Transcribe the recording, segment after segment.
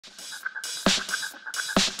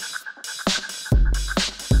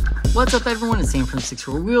What's up everyone, it's Sam from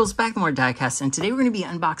 64 Wheels, back with more diecast, and today we're going to be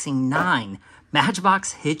unboxing 9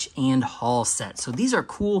 Matchbox Hitch and Haul sets. So these are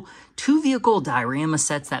cool 2-vehicle diorama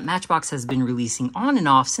sets that Matchbox has been releasing on and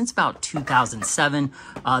off since about 2007.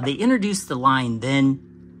 They introduced the line then.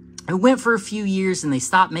 It went for a few years and they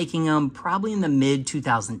stopped making them probably in the mid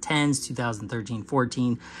 2010s, 2013,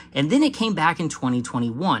 14. And then it came back in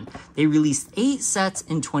 2021. They released 8 sets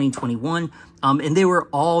in 2021 and they were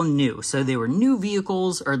all new. So they were new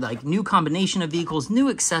vehicles or like new combination of vehicles, new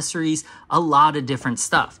accessories, a lot of different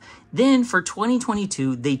stuff. Then for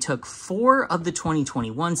 2022, they took 4 of the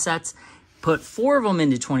 2021 sets, put 4 of them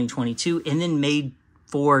into 2022 and then made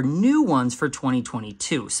 4 new ones for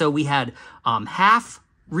 2022. So we had half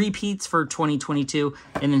repeats for 2022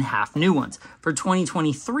 and then half new ones. For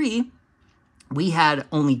 2023, we had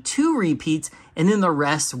only 2 repeats and then the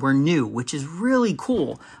rest were new, which is really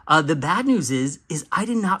cool. The bad news is I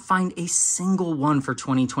did not find a single one for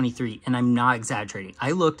 2023, and I'm not exaggerating.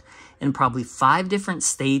 I looked in probably 5 different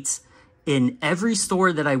states. In every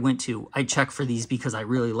store that I went to, I checked for these because I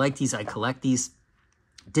really like these. I collect these.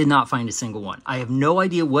 Did not find a single one. I have no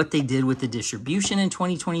idea what they did with the distribution in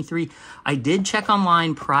 2023. I did check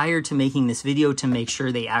online prior to making this video to make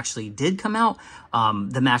sure they actually did come out.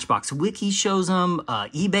 The Matchbox Wiki shows them.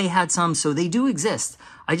 eBay had some, so they do exist.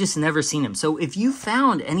 I just never seen them. So if you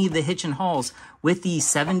found any of the Hitch and Hauls with the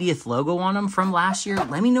 70th logo on them from last year,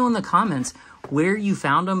 let me know in the comments where you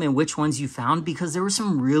found them and which ones you found, because there were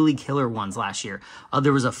some really killer ones last year.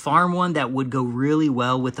 There was a farm one that would go really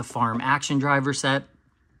well with the farm action driver set.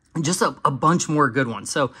 And just a bunch more good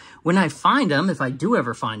ones. So when I find them, if I do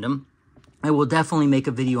ever find them, I will definitely make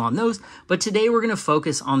a video on those. But today we're going to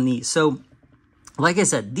focus on these. So like I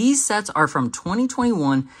said, these sets are from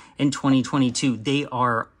 2021 and 2022. They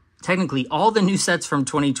are technically all the new sets from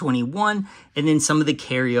 2021 and then some of the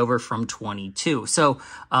carryover from 22. So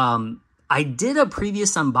I did a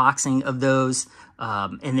previous unboxing of those.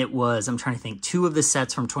 And it was, I'm trying to think, 2 of the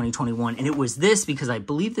sets from 2021. And it was this because I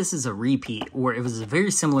believe this is a repeat, or it was a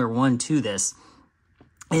very similar one to this.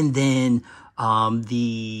 And then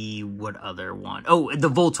what other one? Oh,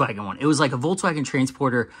 the Volkswagen one. It was like a Volkswagen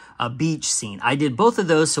Transporter beach scene. I did both of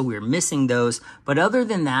those, so we were missing those. But other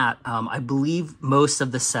than that, I believe most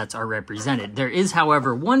of the sets are represented. There is,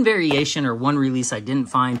 however, one variation or one release I didn't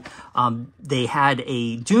find. They had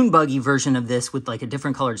a dune buggy version of this with like a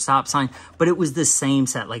different colored stop sign, but it was the same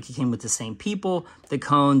set. Like it came with the same people, the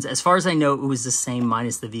cones. As far as I know, it was the same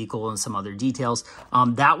minus the vehicle and some other details.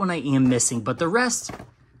 That one I am missing, but the rest,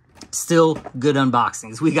 still good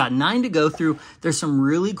unboxings. We got 9 to go through. There's some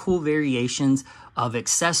really cool variations of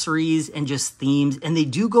accessories and just themes, and they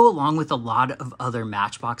do go along with a lot of other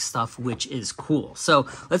Matchbox stuff, which is cool. So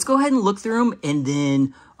let's go ahead and look through them, and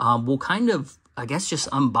then we'll kind of, I guess, just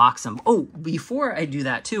unbox them. Oh, before I do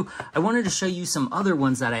that too, I wanted to show you some other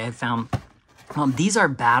ones that I had found. These are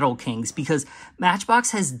Battle Kings, because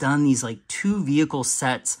Matchbox has done these like 2-vehicle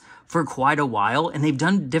sets for quite a while, and they've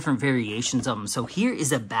done different variations of them. So here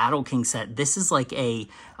is a Battle King set. This is like a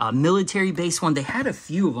military base one. They had a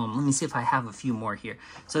few of them. Let me see if I have a few more here.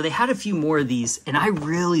 So they had a few more of these, and I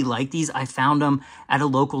really like these. I found them at a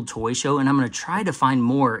local toy show, and I'm going to try to find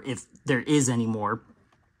more if there is any more.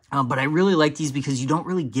 But I really like these because you don't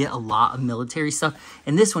really get a lot of military stuff.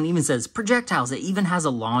 And this one even says projectiles. It even has a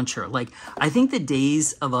launcher. Like, I think the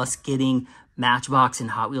days of us getting Matchbox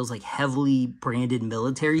and Hot Wheels like heavily branded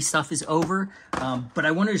military stuff is over, but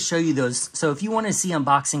I wanted to show you those. So if you want to see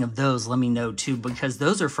unboxing of those, let me know too, because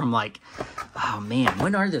those are from like, oh man,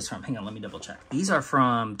 when are those from? Hang on, let me double check. These are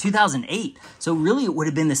from 2008, so really it would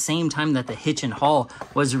have been the same time that the Hitch and Haul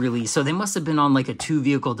was released, so they must have been on like a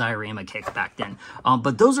 2-vehicle diorama kick back then.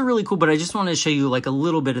 But those are really cool. But I just wanted to show you like a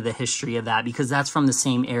little bit of the history of that, because that's from the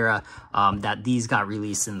same era that these got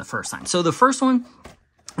released in the first time. So the first one,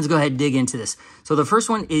 let's go ahead and dig into this. So the first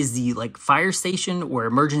one is the like fire station or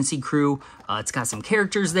emergency crew. It's got some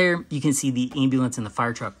characters there. You can see the ambulance and the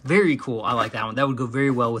fire truck. Very cool. I like that one. That would go very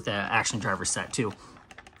well with the action driver set too.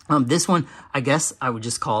 This one, I guess I would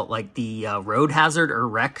just call it like the road hazard or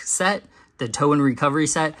wreck set, the tow and recovery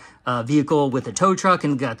set. Vehicle with a tow truck,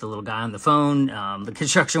 and got the little guy on the phone, the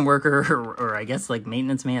construction worker, or I guess like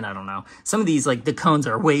maintenance man. I don't know. Some of these, like the cones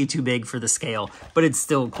are way too big for the scale, but it's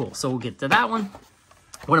still cool. So we'll get to that one.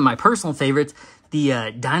 One of my personal favorites,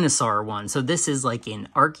 the dinosaur one. So this is like an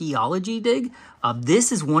archaeology dig.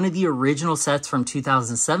 This is one of the original sets from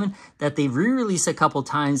 2007 that they've re-released a couple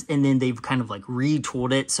times, and then they've kind of like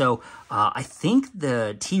retooled it. So I think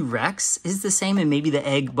the T-Rex is the same, and maybe the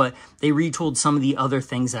egg, but they retooled some of the other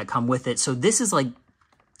things that come with it. So this is like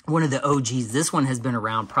one of the OGs. This one has been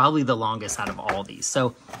around probably the longest out of all these.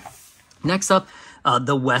 So next up,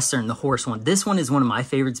 the Western, the horse one. This one is one of my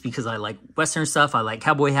favorites because I like Western stuff. I like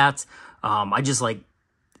cowboy hats. I just like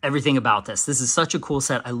everything about this. This is such a cool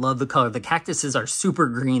set. I love the color. The cactuses are super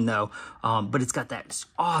green though, but it's got that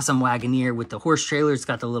awesome Wagoneer with the horse trailer. It's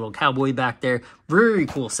got the little cowboy back there. Very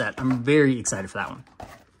cool set. I'm very excited for that one.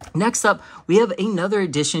 Next up, we have another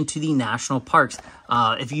addition to the national parks.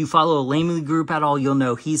 If you follow a Lamely group at all, you'll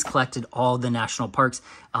know he's collected all the national parks.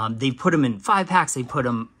 They put them in 5-packs. They put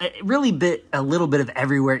them really a little bit of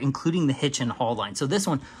everywhere, including the Hitch and Haul line. So this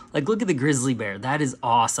one, like, look at the grizzly bear. That is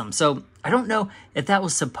awesome. So I don't know if that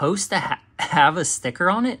was supposed to have a sticker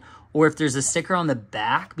on it, or if there's a sticker on the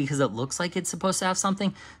back because it looks like it's supposed to have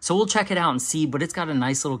something. So we'll check it out and see, but it's got a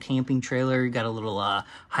nice little camping trailer. You got a little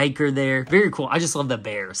hiker there. Very cool. I just love the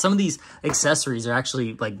bear. Some of these accessories are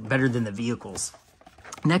actually like better than the vehicles.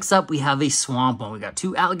 Next up, we have a swamp one. We got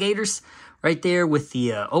 2 alligators right there with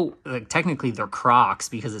the, technically they're crocs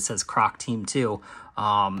because it says Croc Team 2.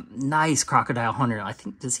 Nice crocodile hunter. I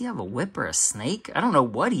think, does he have a whip or a snake? I don't know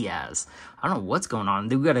what he has. I don't know what's going on.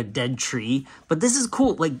 We've got a dead tree, but this is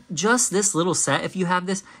cool. Like, just this little set, if you have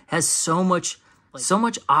this, has so much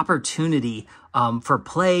opportunity for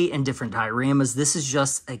play and different dioramas. This is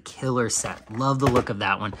just a killer set. Love the look of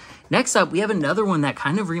that one. Next up, we have another one that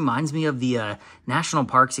kind of reminds me of the national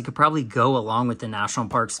parks. You could probably go along with the national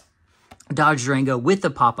parks. Dodge Durango with the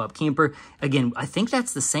pop-up camper. Again, I think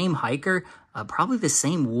that's the same hiker, probably the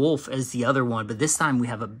same wolf as the other one, but this time we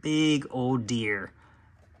have a big old deer.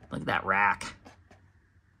 Look at that rack.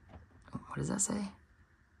 What does that say?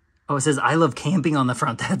 Oh, it says, I love camping on the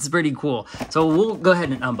front. That's pretty cool. So we'll go ahead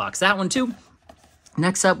and unbox that one too.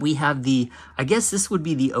 Next up, we have the, I guess this would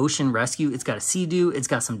be the Ocean Rescue. It's got a Sea-Doo. It's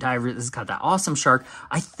got some divers. It's got that awesome shark.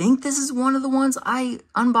 I think this is one of the ones I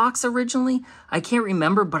unboxed originally. I can't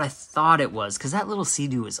remember, but I thought it was because that little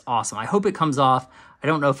Sea-Doo is awesome. I hope it comes off. I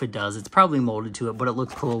don't know if it does. It's probably molded to it, but it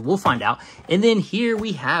looks cool. We'll find out. And then here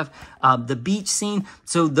we have the beach scene.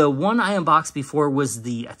 So the one I unboxed before was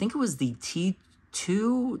the, I think it was the T2,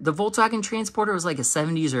 the Volkswagen Transporter. It was like a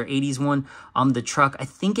 70s or 80s one. The truck, I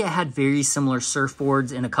think it had very similar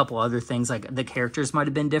surfboards and a couple other things. Like the characters might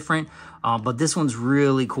have been different, but this one's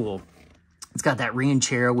really cool. It's got that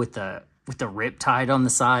ranchero with the rip tied on the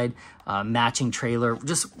side, matching trailer,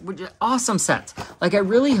 just awesome sets. Like, I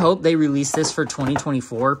really hope they release this for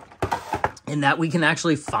 2024 and that we can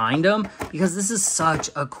actually find them, because this is such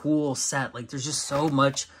a cool set. Like, there's just so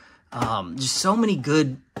much, just so many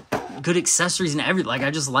good accessories and everything. Like,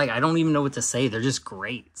 I don't even know what to say. They're just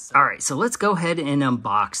great. All right, so let's go ahead and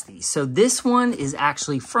unbox these. So this one is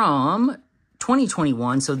actually from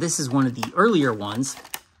 2021. So this is one of the earlier ones.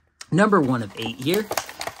 Number 1 of 8 here.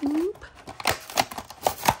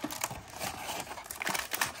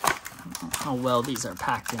 How well these are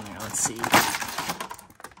packed in there. Let's see.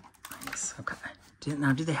 Nice. Okay.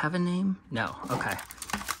 Now, do they have a name? No. Okay.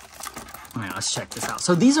 All right, let's check this out.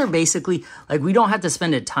 So these are basically, like, we don't have to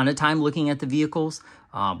spend a ton of time looking at the vehicles,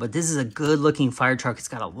 but this is a good-looking fire truck. It's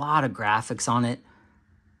got a lot of graphics on it.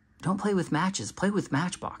 Don't play with matches. Play with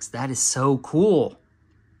Matchbox. That is so cool.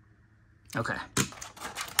 Okay.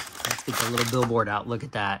 Let's get the little billboard out. Look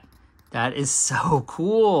at that. That is so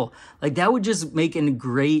cool. Like, that would just make a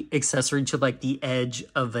great accessory to, like, the edge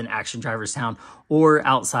of an Action Drivers town, or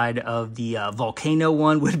outside of the volcano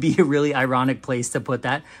one would be a really ironic place to put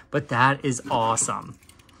that. But that is awesome.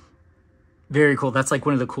 Very cool. That's like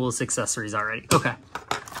one of the coolest accessories already. Okay.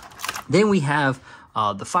 Then we have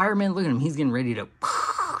the fireman. Look at him. He's getting ready to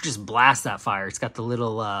just blast that fire. It's got the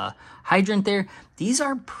little hydrant there. These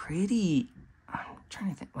are pretty, I'm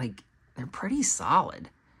trying to think, like, they're pretty solid.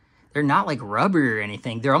 They're not like rubbery or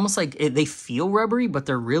anything. They're almost like, they feel rubbery, but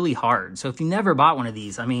they're really hard. So if you never bought one of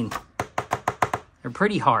these, I mean, they're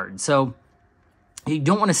pretty hard. So you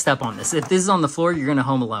don't want to step on this. If this is on the floor, you're going to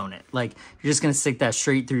Home Alone it. Like, you're just going to stick that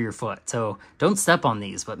straight through your foot. So don't step on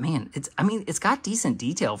these. But man, it's got decent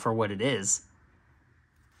detail for what it is.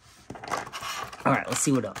 All right, let's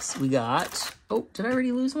see what else. We got, oh, did I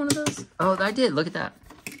already lose one of those? Oh, I did. Look at that.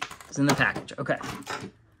 It's in the package. Okay.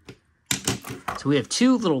 So we have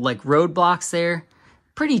 2 little, like, roadblocks there.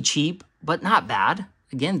 Pretty cheap, but not bad.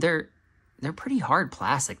 Again, they're pretty hard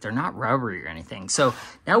plastic. They're not rubbery or anything. So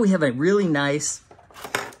now we have a really nice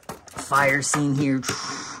fire scene here.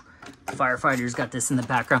 Firefighters got this in the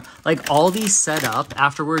background. Like, all these set up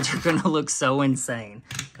afterwards are going to look so insane.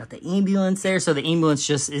 Got the ambulance there. So the ambulance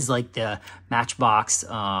just is like the Matchbox,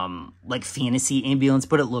 like, fantasy ambulance,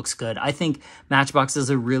 but it looks good. I think Matchbox does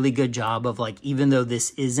a really good job of, like, even though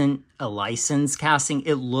this isn't a licensed casting,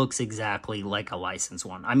 it looks exactly like a licensed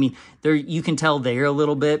one. I mean, there, you can tell there a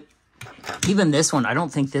little bit. Even this one, I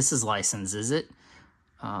don't think this is licensed, is it?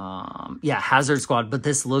 yeah, Hazard Squad, but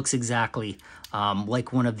this looks exactly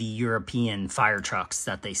like one of the European fire trucks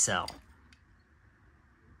that they sell.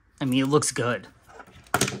 I mean, it looks good.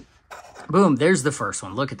 Boom, there's the first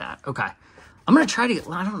one. Look at that. Okay. I'm going to try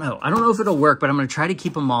to, I don't know if it'll work, but I'm going to try to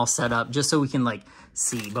keep them all set up just so we can like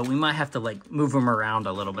see, but we might have to like move them around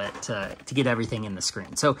a little bit to get everything in the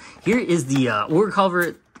screen. So here is the, we'll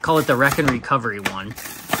call it the Wreck and Recovery one.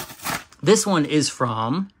 This one is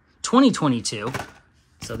from 2022.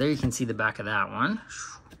 So there you can see the back of that one.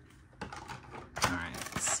 All right,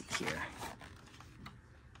 let's see here.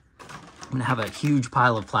 I'm going to have a huge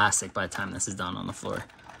pile of plastic by the time this is done on the floor.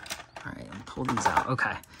 All right, I'll pull these out.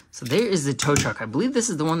 Okay, so there is the tow truck. I believe this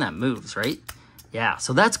is the one that moves, right? Yeah,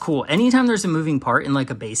 so that's cool. Anytime there's a moving part in like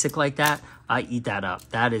a basic like that, I eat that up.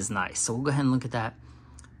 That is nice. So we'll go ahead and look at that.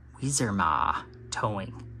 Weezerma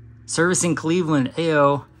Towing. Service in Cleveland.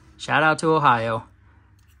 Ayo. Shout out to Ohio.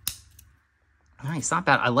 Nice, not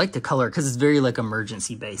bad. I like the color because it's very like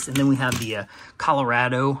emergency based. And then we have the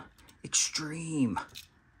Colorado Extreme.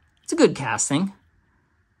 It's a good casting.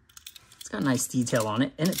 It's got a nice detail on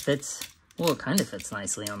it, and it fits. Well, it kind of fits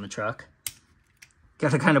nicely on the truck.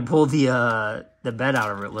 Got to kind of pull the bed out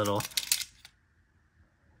of it a little.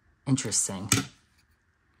 Interesting.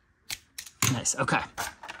 Nice. Okay.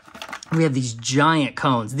 We have these giant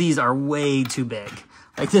cones. These are way too big.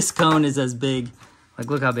 Like this cone is as big. Like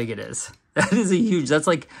look how big it is. That is a huge, that's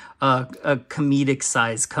like a comedic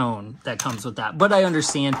size cone that comes with that. But I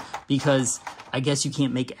understand because I guess you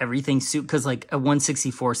can't make everything suit because like a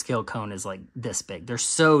 1/64 scale cone is like this big. They're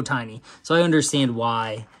so tiny. So I understand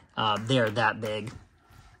why they're that big.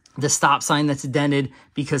 The stop sign that's dented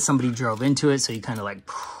because somebody drove into it. So you kind of like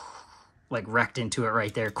wrecked into it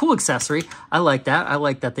right there. Cool accessory. I like that. I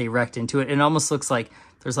like that they wrecked into it. It almost looks like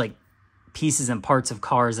there's like pieces and parts of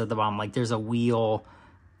cars at the bottom. Like there's a wheel.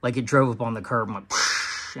 Like it drove up on the curb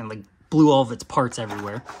and like blew all of its parts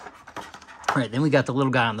everywhere. All right, then we got the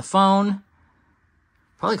little guy on the phone.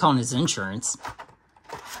 Probably calling his insurance.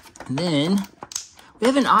 And then we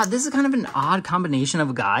have this is kind of an odd combination of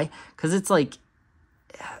a guy. Because it's like,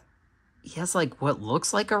 he has like what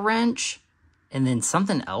looks like a wrench. And then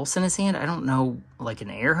something else in his hand. I don't know, like an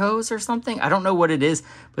air hose or something. I don't know what it is.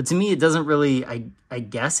 But to me, it doesn't really, I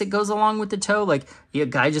guess it goes along with the tow. Like, a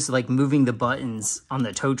guy just like moving the buttons on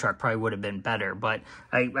the tow truck probably would have been better. But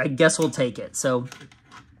I guess we'll take it. So,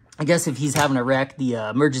 I guess if he's having a wreck, the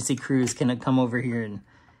emergency crews can come over here and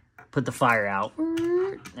put the fire out.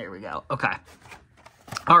 There we go. Okay.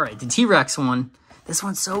 All right, the T-Rex one. This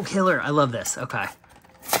one's so killer. I love this. Okay.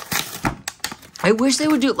 I wish they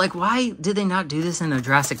would do it. Like, why did they not do this in a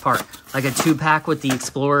Jurassic Park? Like a 2-pack with the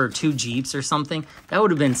Explorer or 2 Jeeps or something? That would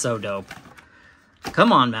have been so dope.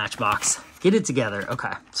 Come on, Matchbox. Get it together.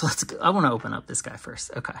 Okay, so let's go. I want to open up this guy first.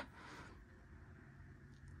 Okay.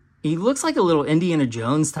 He looks like a little Indiana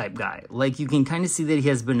Jones type guy. Like, you can kind of see that he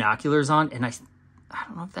has binoculars on. And I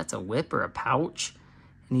don't know if that's a whip or a pouch.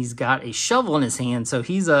 And he's got a shovel in his hand, so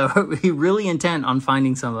he's really intent on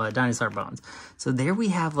finding some dinosaur bones. So there we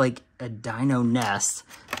have like a dino nest,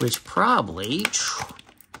 which probably,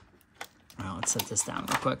 well, let's set this down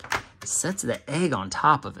real quick. Sets the egg on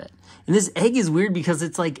top of it. And this egg is weird because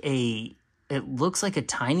it's like it looks like a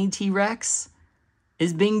tiny T-Rex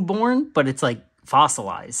is being born, but it's like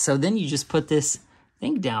fossilized. So then you just put this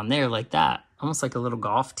thing down there like that, almost like a little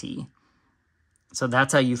golf tee. So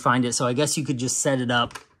that's how you find it. So I guess you could just set it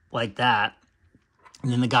up like that.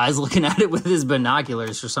 And then the guy's looking at it with his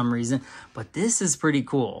binoculars for some reason. But this is pretty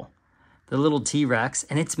cool. The little T-Rex.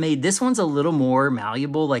 And it's made, this one's a little more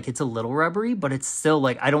malleable. Like it's a little rubbery, but it's still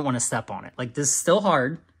like, I don't want to step on it. Like this is still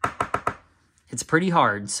hard. It's pretty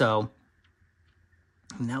hard. So,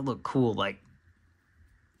 and that looked cool. Like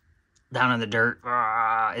down in the dirt.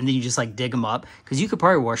 And then you just like dig them up. Because you could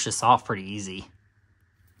probably wash this off pretty easy.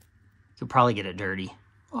 You'll probably get it dirty.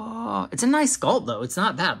 Oh, it's a nice sculpt though. It's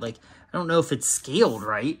not bad. Like, I don't know if it's scaled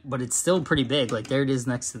right, but it's still pretty big. Like there it is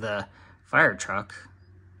next to the fire truck.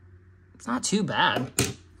 It's not too bad.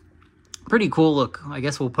 Pretty cool look. I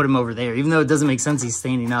guess we'll put him over there, even though it doesn't make sense he's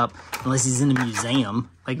standing up unless he's in a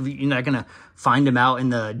museum. Like you're not going to find him out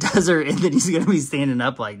in the desert and then he's going to be standing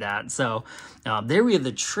up like that. So there we have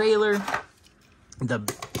the trailer, the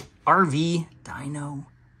RV Dino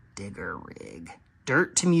Digger Rig.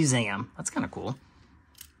 Dirt to museum. That's kind of cool.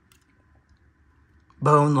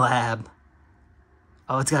 Bone Lab.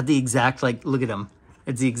 Oh, it's got the exact, like, look at him.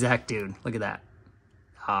 It's the exact dude. Look at that.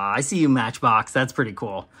 I see you, Matchbox. That's pretty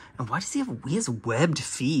cool. And why does he has webbed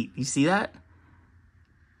feet? You see that?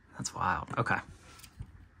 That's wild. Okay.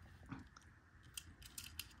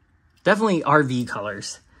 Definitely RV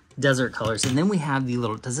colors. Desert colors. And then we have the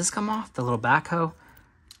little, does this come off? The little backhoe?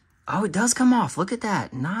 Oh, it does come off. Look at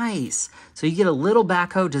that. Nice. So you get a little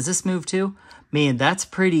backhoe. Does this move too? Man, that's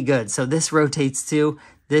pretty good. So this rotates too.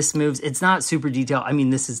 This moves. It's not super detailed. I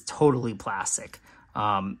mean, this is totally plastic.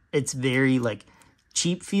 It's very like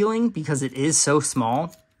cheap feeling because it is so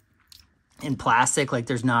small and plastic. Like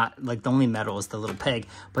there's not, like the only metal is the little peg.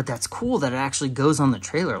 But that's cool that it actually goes on the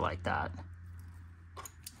trailer like that.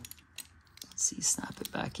 Let's see, snap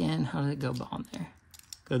it back in. How did it go on there?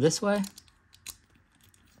 Go this way?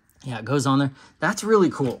 Yeah, it goes on there. That's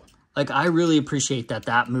really cool. Like, I really appreciate that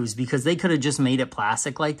that moves because they could have just made it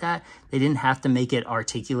plastic like that. They didn't have to make it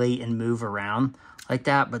articulate and move around like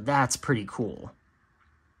that, but that's pretty cool.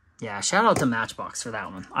 Yeah, shout out to Matchbox for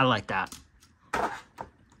that one. I like that.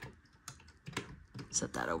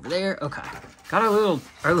 Set that over there. Okay. Got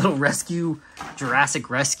our little rescue,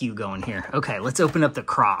 Jurassic Rescue going here. Okay, let's open up the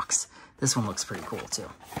Crocs. This one looks pretty cool, too.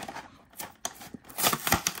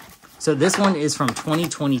 So this one is from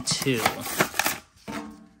 2022. All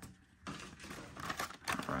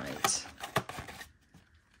right.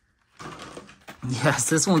 Yes,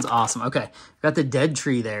 this one's awesome. Okay, got the dead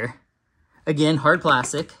tree there. Again, hard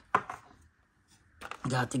plastic.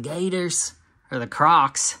 Got the Gators, or the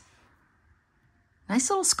Crocs. Nice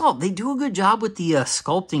little sculpt. They do a good job with the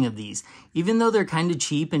sculpting of these. Even though they're kind of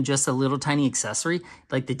cheap and just a little tiny accessory,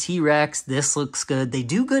 like the T-Rex, this looks good. They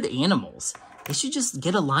do good animals. They should just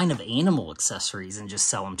get a line of animal accessories and just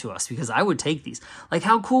sell them to us because I would take these. Like,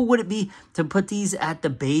 how cool would it be to put these at the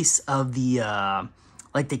base of the,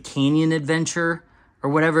 like the Canyon Adventure or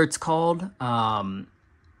whatever it's called,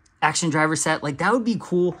 action driver set? Like, that would be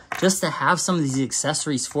cool just to have some of these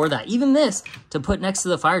accessories for that. Even this to put next to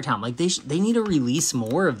the Firetown. Like, they need to release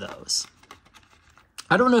more of those.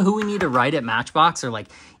 I don't know who we need to write at Matchbox or like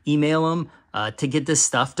email them to get this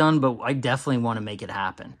stuff done, but I definitely want to make it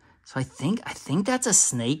happen. So I think that's a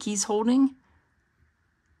snake he's holding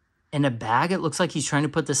in a bag. It looks like he's trying to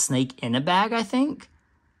put the snake in a bag, I think.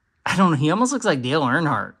 I don't know. He almost looks like Dale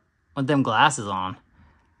Earnhardt with them glasses on.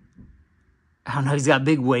 I don't know. He's got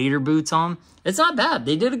big waiter boots on. It's not bad.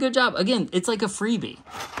 They did a good job. Again, it's like a freebie.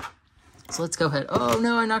 So let's go ahead. Oh,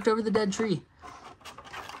 no, I knocked over the dead tree.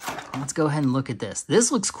 Let's go ahead and look at this. This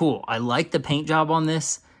looks cool. I like the paint job on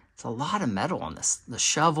this. It's a lot of metal on this. The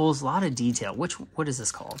shovels, a lot of detail. What is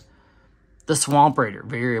this called? The Swamp Raider,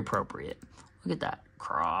 very appropriate. Look at that.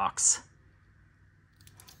 Crocs.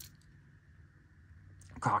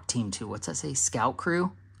 Croc Team 2. What's that say? Scout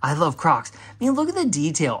Crew? I love Crocs. I mean, look at the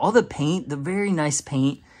detail. All the paint, the very nice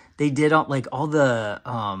paint. They did like all the,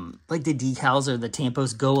 like the decals or the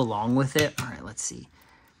tampos go along with it. All right, let's see.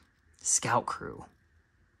 Scout Crew.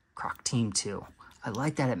 Croc Team 2. I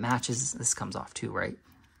like that it matches. This comes off too, right?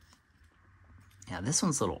 Yeah, this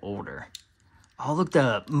one's a little older. Oh, look,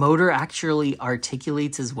 the motor actually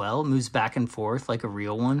articulates as well. Moves back and forth like a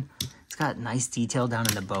real one. It's got nice detail down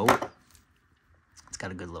in the boat. It's got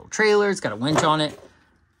a good little trailer. It's got a winch on it.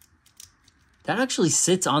 That actually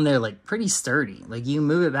sits on there like pretty sturdy. Like you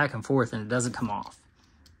move it back and forth and it doesn't come off.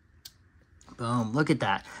 Boom, look at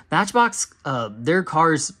that. Matchbox, their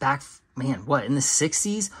cars back, man, what, in the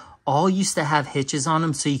 60s? All used to have hitches on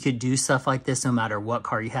them so you could do stuff like this no matter what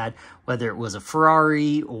car you had, whether it was a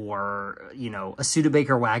Ferrari or, you know, a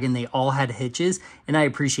Studebaker wagon. They all had hitches, and I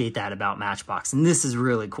appreciate that about Matchbox. And this is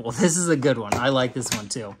really cool. This is a good one. I like this one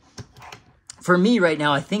too. For me right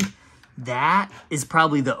now, I think that is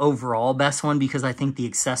probably the overall best one because I think the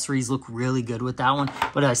accessories look really good with that one.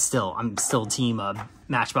 But I'm still team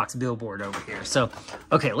Matchbox Billboard over here. So,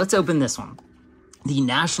 okay, let's open this one. The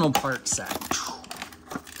National Park set.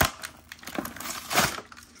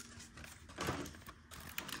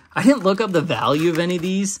 I didn't look up the value of any of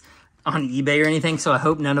these on eBay or anything, so I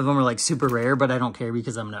hope none of them are like super rare, but I don't care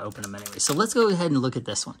because I'm going to open them anyway. So let's go ahead and look at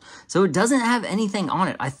this one. So it doesn't have anything on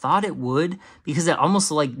it. I thought it would because it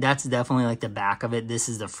almost like that's definitely like the back of it. This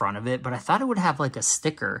is the front of it, but I thought it would have like a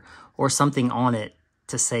sticker or something on it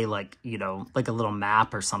to say like, you know, like a little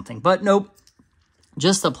map or something, but nope.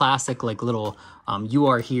 Just a plastic like little you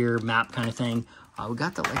are here map kind of thing. We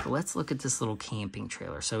got the like, let's look at this little camping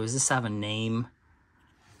trailer. So does this have a name?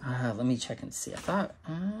 Let me check and see. I thought,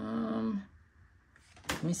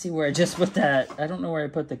 let me see where I just put that. I don't know where I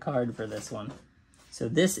put the card for this one. So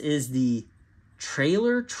this is the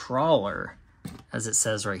trailer trawler, as it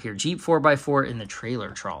says right here. Jeep 4x4 in the trailer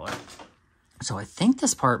trawler. So I think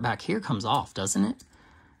this part back here comes off, doesn't it?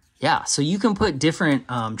 Yeah, so you can put different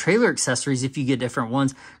trailer accessories if you get different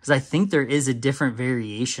ones, because I think there is a different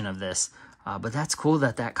variation of this. But that's cool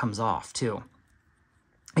that that comes off too.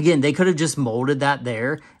 Again, they could have just molded that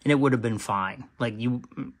there and it would have been fine. Like you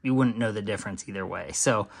wouldn't know the difference either way.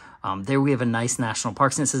 So there we have a nice national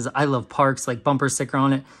parks. And it says, I love parks, like bumper sticker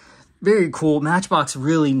on it. Very cool. Matchbox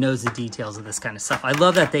really knows the details of this kind of stuff. I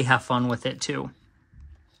love that they have fun with it too.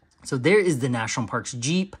 So there is the National Parks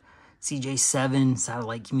Jeep, CJ7,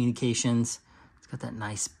 satellite communications. It's got that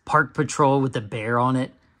nice park patrol with the bear on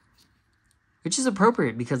it, which is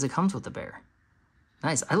appropriate because it comes with the bear.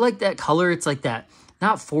 Nice. I like that color. It's like that,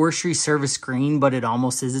 not forestry service green, but it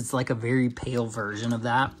almost is. It's like a very pale version of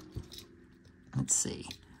that. Let's see.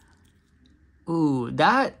 Ooh,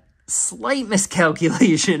 that slight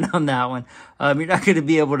miscalculation on that one. You're not going to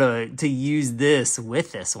be able to use this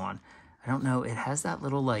with this one. I don't know. It has that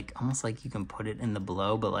little, like, almost like you can put it in the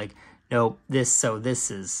below, but like, no, this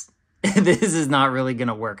is, this is not really going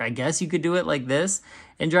to work. I guess you could do it like this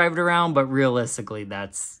and drive it around, but realistically,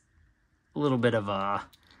 that's a little bit of a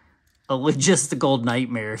logistical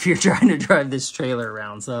nightmare if you're trying to drive this trailer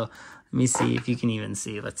around. So let me see if you can even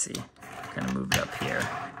see. Let's see. Kind of move it up here.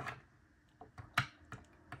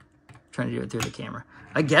 Trying to do it through the camera.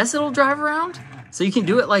 I guess it'll drive around. So you can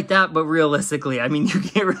do it like that, but realistically, I mean, you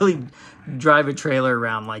can't really drive a trailer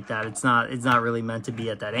around like that. It's not really meant to be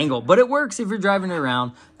at that angle, but it works if you're driving it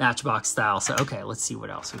around Matchbox style. So, okay, let's see what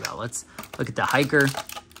else we got. Let's look at the hiker.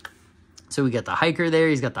 So we got the hiker there.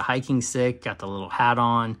 He's got the hiking stick, got the little hat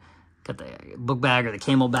on, got the book bag or the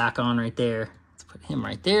camelback on right there. Let's put him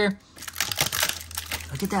right there.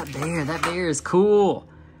 Look at that bear. That bear is cool.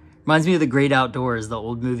 Reminds me of The Great Outdoors, the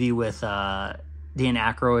old movie with Dan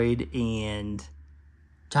Aykroyd and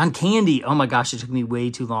John Candy. Oh my gosh, it took me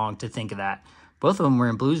way too long to think of that. Both of them were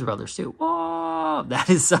in Blues Brothers too. Whoa, that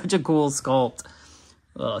is such a cool sculpt.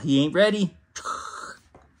 Well, he ain't ready.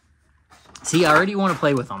 See, I already want to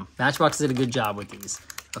play with them. Matchbox did a good job with these.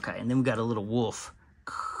 Okay, and then we got a little wolf.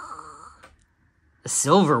 A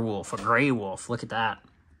silver wolf, a gray wolf. Look at that.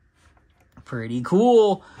 Pretty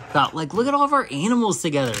cool. Got, like, look at all of our animals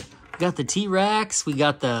together. We got the T-Rex, we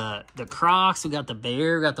got the Crocs, we got the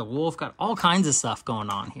bear, we got the wolf, got all kinds of stuff going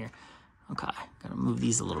on here. Okay, gotta move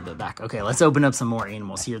these a little bit back. Okay, let's open up some more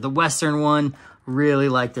animals here. The Western one, really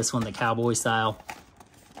like this one, the cowboy style.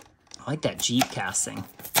 I like that Jeep casting.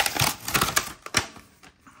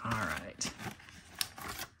 All right.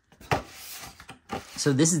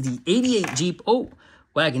 So this is the 88 Jeep. Oh,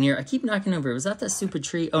 Wagoneer. I keep knocking over. Was that the super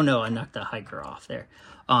tree? Oh, no, I knocked the hiker off there.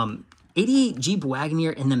 88 Jeep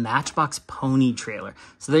Wagoneer in the Matchbox Pony trailer.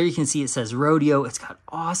 So there you can see it says rodeo. It's got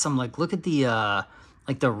awesome, like, look at the,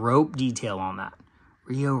 like, the rope detail on that.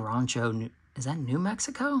 Rio Rancho. Is that New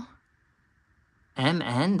Mexico?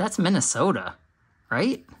 MN? That's Minnesota,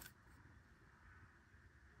 right?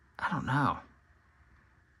 I don't know.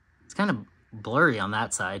 It's kind of blurry on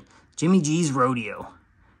that side. Jimmy G's Rodeo.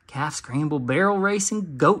 Calf scramble, barrel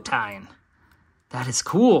racing, goat tying. That is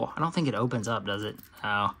cool. I don't think it opens up, does it?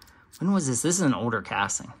 Oh. When was this? This is an older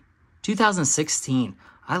casting. 2016.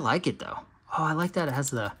 I like it, though. Oh, I like that it has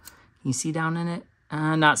the... Can you see down in it?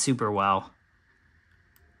 Not super well.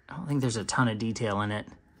 I don't think there's a ton of detail in it.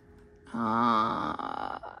 No,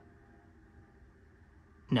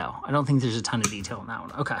 I don't think there's a ton of detail in that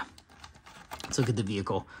one. Okay. Let's look at the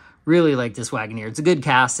vehicle. Really like this Wagoneer. It's a good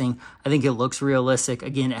casting. I think it looks realistic.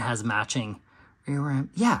 Again, it has matching rear rim.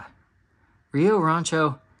 Yeah. Rio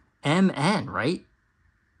Rancho MN, right?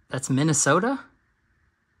 That's Minnesota?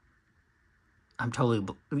 I'm totally...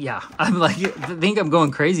 Yeah. I'm like... I think I'm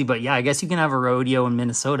going crazy, but yeah, I guess you can have a rodeo in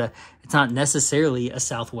Minnesota. It's not necessarily a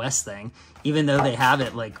Southwest thing, even though they have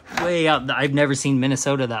it like way out. I've never seen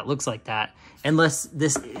Minnesota that looks like that, unless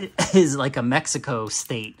this is like a Mexico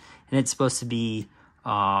state and it's supposed to be...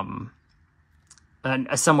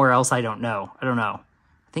 somewhere else. I don't know. I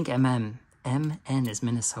think MN is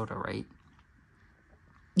Minnesota, right?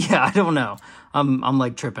 Yeah, I don't know. I'm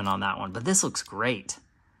like tripping on that one, but this looks great.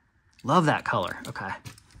 Love that color. Okay.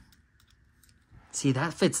 See,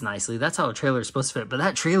 that fits nicely. That's how a trailer is supposed to fit, but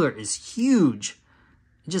that trailer is huge.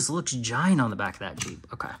 It just looks giant on the back of that Jeep.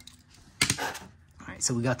 Okay. All right,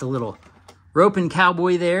 so we got the little roping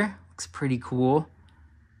cowboy there. Looks pretty cool.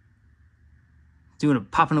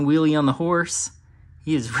 Popping a wheelie on the horse.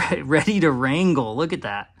 He is ready to wrangle. Look at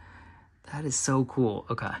that. That is so cool.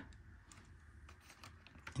 Okay.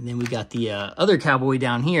 And then we got the other cowboy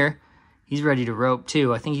down here. He's ready to rope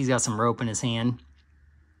too. I think he's got some rope in his hand.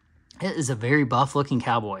 It is a very buff looking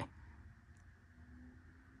cowboy.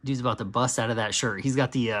 Dude's about to bust out of that shirt. He's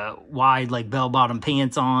got the wide like bell bottom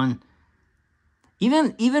pants on.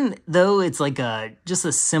 Even though it's like just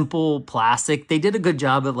a simple plastic, they did a good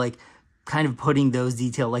job of like kind of putting those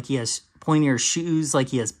details. Like he has pointier shoes, like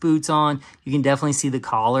he has boots on. You can definitely see the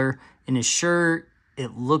collar in his shirt.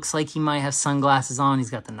 It looks like he might have sunglasses on. He's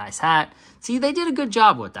got the nice hat. See, they did a good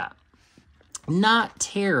job with that. Not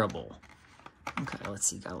terrible. Okay, let's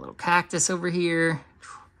see. Got a little cactus over here.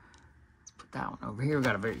 Put that one over here. We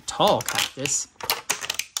got a very tall cactus.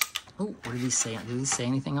 Oh, what did he say? Did he say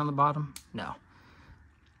anything on the bottom? No.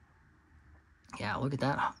 Yeah, look at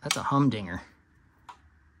that. That's a humdinger.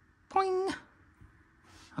 Boing.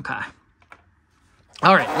 Okay.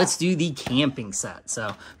 All right, let's do the camping set. So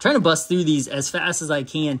I'm trying to bust through these as fast as I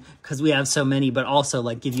can because we have so many, but also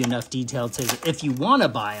like give you enough detail to, if you want to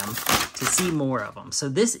buy them, to see more of them. So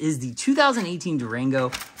this is the 2018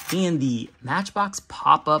 Durango and the Matchbox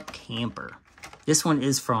pop-up camper. This one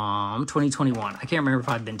is from 2021. I can't remember if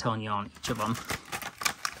I've been telling you on each of them.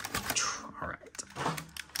 All right.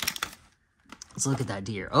 Let's look at that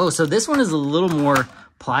deer. Oh, so this one is a little more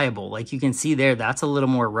pliable. Like you can see there, that's a little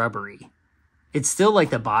more rubbery. It's still like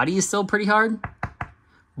the body is still pretty hard,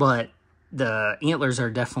 but the antlers are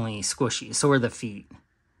definitely squishy. So are the feet.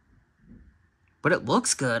 But it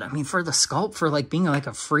looks good. I mean, for the sculpt, for like being like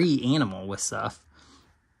a free animal with stuff.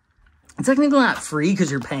 It's technically not free because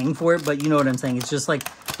you're paying for it, but you know what I'm saying. It's just like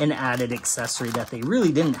an added accessory that they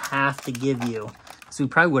really didn't have to give you. So we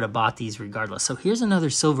probably would have bought these regardless. So here's another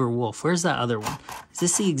silver wolf. Where's that other one? Is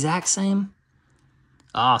this the exact same?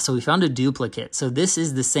 Ah, so we found a duplicate. So this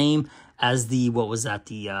is the same as the, what was that?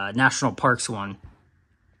 The National Parks one.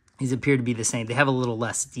 These appear to be the same. They have a little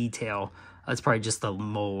less detail. That's probably just the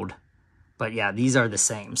mold. But yeah, these are the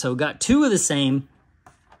same. So we got two of the same.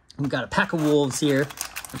 We've got a pack of wolves here.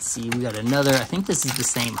 Let's see, we got another. I think this is the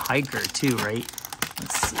same hiker too, right?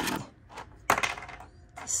 Let's see.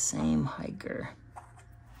 The same hiker.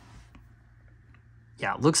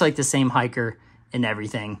 Yeah, looks like the same hiker and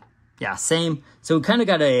everything. Yeah, same. So we kind of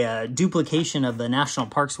got a duplication of the National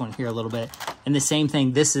Parks one here a little bit. And the same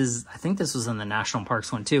thing, this is, I think this was in the National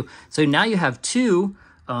Parks one too. So now you have two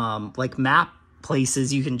like map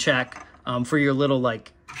places you can check for your little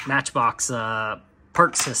like Matchbox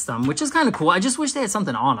park system, which is kind of cool. I just wish they had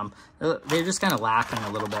something on them. They're just kind of lacking a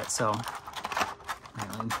little bit. So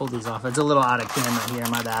let me pull these off. It's a little out of camera here,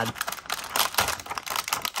 my bad.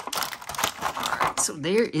 All right, so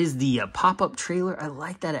there is the pop-up trailer. I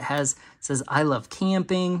like that it says I love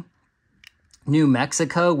camping, New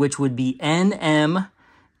Mexico, which would be NM,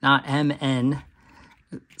 not MN.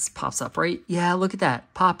 This pops up, right? Yeah, look at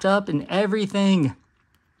that. Popped up and everything.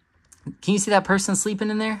 Can you see that person sleeping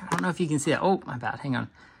in there? I don't know if you can see that. Oh, my bad. Hang on.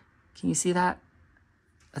 Can you see that?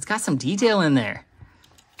 It's got some detail in there.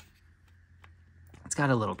 It's got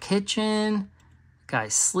a little kitchen.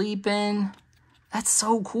 Guy's sleeping. That's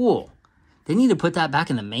so cool. They need to put that back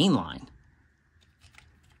in the main line.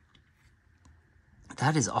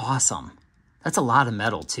 That is awesome. That's a lot of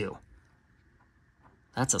metal, too.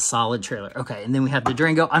 That's a solid trailer. Okay, and then we have the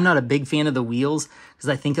Durango. I'm not a big fan of the wheels because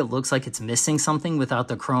I think it looks like it's missing something without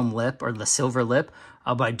the chrome lip or the silver lip.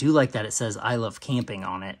 But I do like that it says I love camping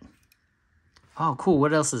on it. Oh, cool.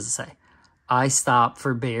 What else does it say? I stop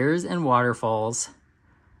for bears and waterfalls.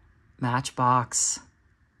 Matchbox.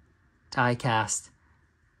 Diecast.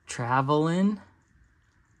 Travelin'.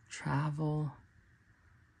 Travel.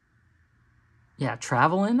 Yeah,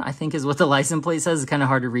 Travelin', I think is what the license plate says. It's kind of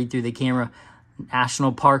hard to read through the camera.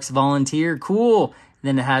 National Parks volunteer, cool. And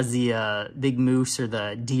then it has the big moose or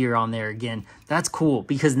the deer on there again. That's cool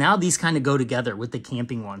because now these kind of go together with the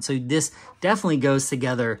camping one. So this definitely goes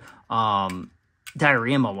together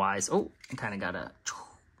diorama wise. Oh, I kind of gotta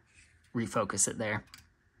refocus it there.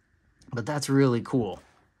 But that's really cool.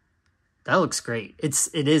 That looks great.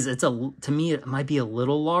 To me it might be a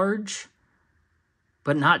little large,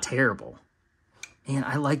 but not terrible. And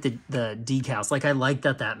I like the decals. Like, I like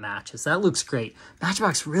that matches. That looks great.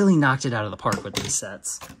 Matchbox really knocked it out of the park with these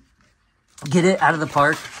sets. Get it out of the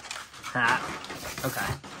park. Okay.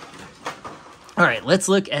 All right, let's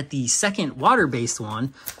look at the second water-based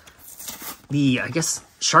one. I guess,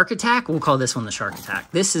 Shark Attack. We'll call this one the Shark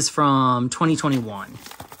Attack. This is from 2021.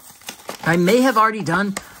 I may have already done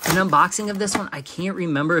an unboxing of this one. I can't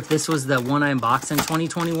remember if this was the one I unboxed in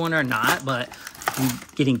 2021 or not, but I'm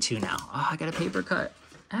getting two now. Oh, I got a paper cut.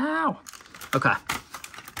 Ow. Okay.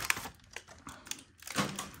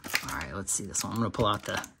 All right, let's see this one. I'm going to pull out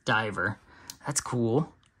the diver. That's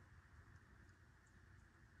cool.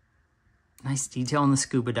 Nice detail on the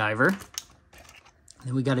scuba diver.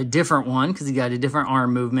 Then we got a different one because he got a different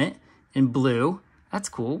arm movement in blue. That's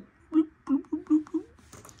cool. Bloop, bloop, bloop, bloop, bloop.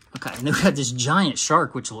 Okay, and then we got this giant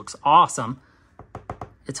shark, which looks awesome.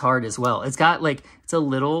 It's hard as well. It's got like, it's a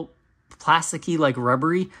little plasticky, like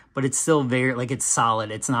rubbery, but it's still very, like it's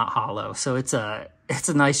solid. It's not hollow. So it's a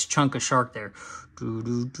nice chunk of shark there.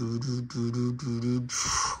 We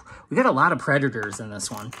got a lot of predators in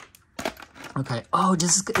this one. Okay. Oh,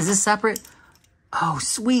 is this separate? Oh,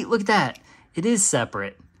 sweet. Look at that. It is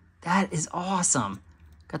separate. That is awesome.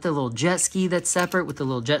 Got the little jet ski that's separate with the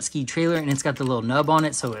little jet ski trailer, and it's got the little nub on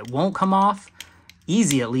it so it won't come off.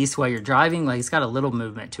 Easy, at least, while you're driving. Like, it's got a little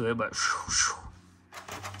movement to it, but...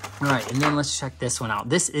 All right, and then let's check this one out.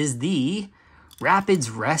 This is the Rapids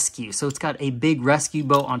Rescue. So it's got a big rescue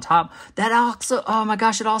boat on top. That also... Oh, my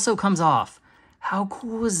gosh, it also comes off. How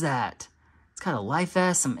cool is that? It's got a life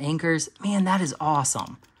vest, some anchors. Man, that is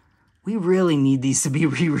awesome. We really need these to be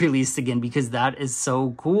re-released again because that is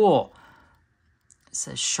so cool. It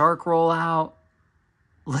says shark rollout,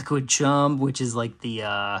 liquid chum, which is like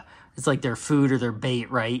the, it's like their food or their bait,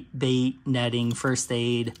 right? Bait, netting, first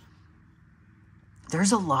aid.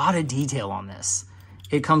 There's a lot of detail on this.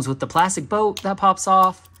 It comes with the plastic boat that pops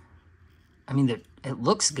off. I mean, it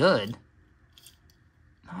looks good.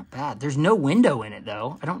 Not bad. There's no window in it,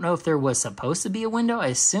 though. I don't know if there was supposed to be a window. I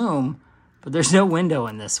assume, but there's no window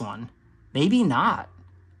in this one. Maybe not.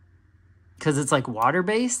 Because it's like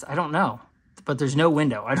water-based? I don't know. But there's no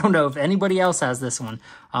window. I don't know if anybody else has this one,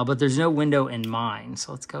 but there's no window in mine.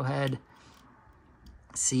 So let's go ahead.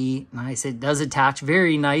 See, nice. It does attach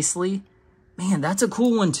very nicely. Man, that's a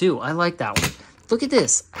cool one too. I like that one. Look at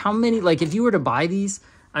this. How many, like if you were to buy these,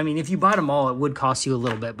 I mean, if you bought them all, it would cost you a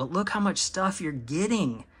little bit, but look how much stuff you're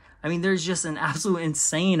getting. I mean, there's just an absolute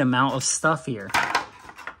insane amount of stuff here.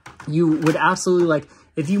 You would absolutely, like,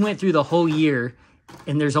 if you went through the whole year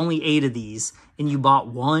and there's only 8 of these, and you bought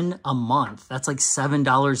one a month, that's like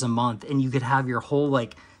 $7 a month, and you could have your whole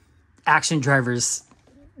like action drivers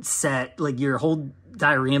set, like your whole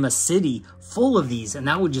diorama city full of these, and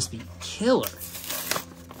that would just be killer.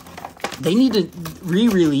 They need to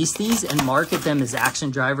re-release these and market them as action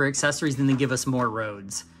driver accessories, and then give us more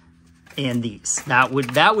roads and these. That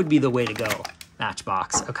would be the way to go.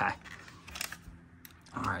 Matchbox. Okay.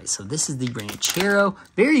 All right, so this is the Ranchero.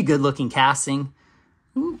 Very good looking casting.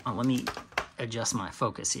 Ooh, let me adjust my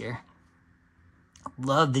focus here.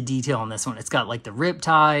 Love the detail on this one. It's got like the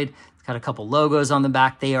riptide. It's got a couple logos on the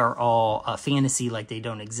back. They are all fantasy, like they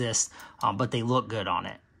don't exist, but they look good on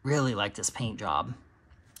it. Really like this paint job.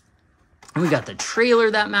 And we got the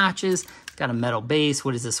trailer that matches. It's got a metal base.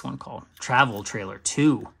 What is this one called? Travel Trailer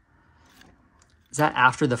 2. Is that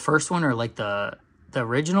after the first one, or like the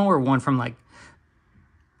original, or one from like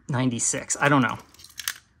 96? I don't know.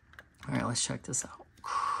 All right, let's check this out.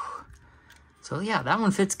 So yeah, that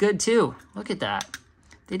one fits good too. Look at that.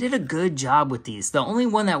 They did a good job with these. The only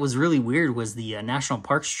one that was really weird was the National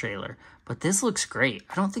Parks trailer, but this looks great.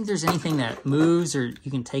 I don't think there's anything that moves or you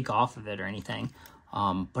can take off of it or anything,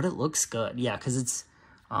 but it looks good. Yeah, because it's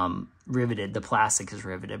riveted. The plastic is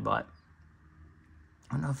riveted, but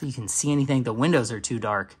I don't know if you can see anything. The windows are too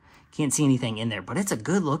dark. Can't see anything in there, but it's a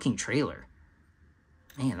good looking trailer.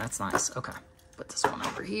 Man, that's nice. Okay, put this one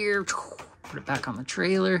over here. Put it back on the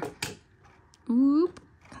trailer. Oop.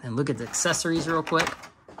 And then look at the accessories real quick.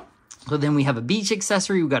 So then we have a beach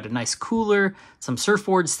accessory. We got a nice cooler, some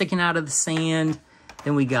surfboards sticking out of the sand.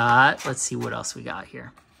 Then we got, let's see what else we got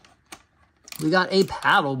here. We got a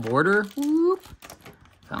paddle boarder. Whoop.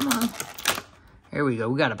 Come on. There we go.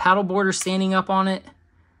 We got a paddle boarder standing up on it.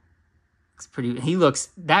 Looks pretty,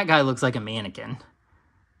 that guy looks like a mannequin.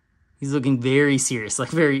 He's looking very serious, like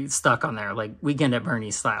very stuck on there, like Weekend at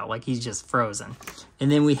Bernie's style, like he's just frozen.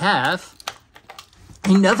 And then we have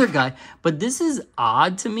another guy, but this is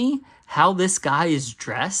odd to me how this guy is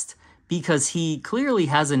dressed, because he clearly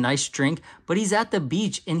has a nice drink, but he's at the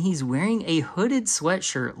beach and he's wearing a hooded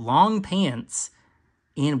sweatshirt, long pants,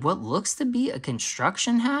 and what looks to be a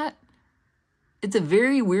construction hat. It's a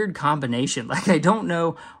very weird combination. Like, I don't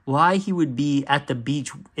know why he would be at the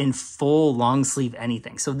beach in full long sleeve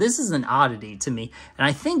anything. So this is an oddity to me. And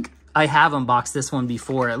I think I have unboxed this one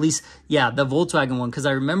before, at least, yeah, the Volkswagen one, because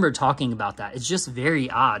I remember talking about that. It's just very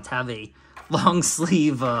odd to have a long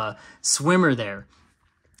sleeve swimmer there.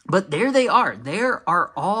 But there they are. There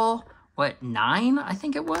are all, what, 9, I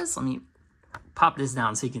think it was? Let me pop this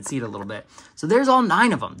down so you can see it a little bit. So there's all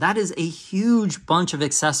 9 of them. That is a huge bunch of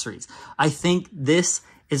accessories. I think this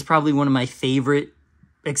is probably one of my favorite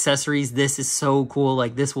accessories. This is so cool.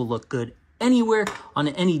 Like, this will look good anywhere on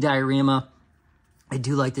any diorama. I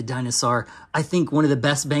do like the dinosaur. I think one of the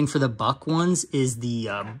best bang for the buck ones is the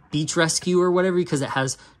beach rescue or whatever, because it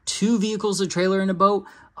has 2 vehicles, a trailer, and a boat.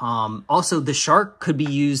 Also, the shark could be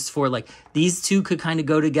used for, like, these two could kind of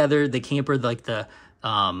go together. The camper, like the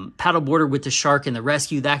paddle boarder with the shark and the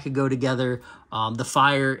rescue, that could go together. The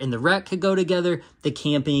fire and the wreck could go together. The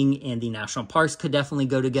camping and the national parks could definitely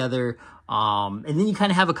go together. And then you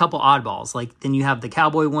kind of have a couple oddballs. Like, then you have the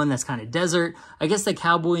cowboy one that's kind of desert. I guess the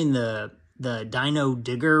cowboy and the dino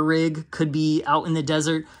digger rig could be out in the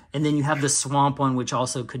desert. And then you have the swamp one, which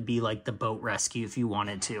also could be like the boat rescue if you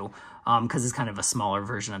wanted to. because it's kind of a smaller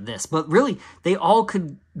version of this. But really, they all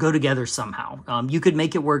could go together somehow. You could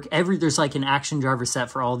make it work. There's like an action driver set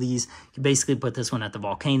for all these. You could basically put this one at the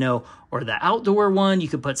volcano or the outdoor one. You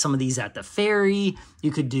could put some of these at the ferry.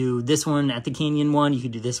 You could do this one at the canyon one. You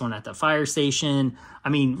could do this one at the fire station. I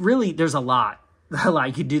mean, really, there's a lot.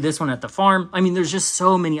 You could do this one at the farm. I mean, there's just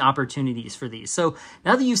so many opportunities for these. So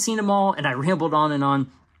now that you've seen them all, and I rambled on and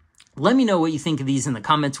on, let me know what you think of these in the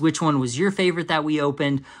comments. Which one was your favorite that we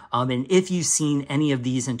opened? And if you've seen any of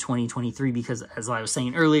these in 2023, because as I was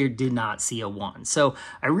saying earlier, did not see a one. So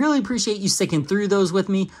I really appreciate you sticking through those with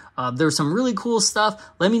me. There's some really cool stuff.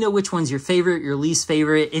 Let me know which one's your favorite, your least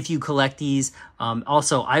favorite, if you collect these.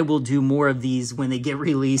 Also, I will do more of these when they get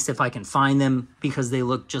released if I can find them, because they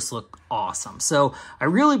just look awesome. So I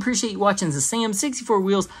really appreciate you watching the Sam 64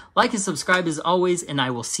 Wheels. Like and subscribe as always, and I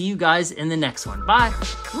will see you guys in the next one. Bye.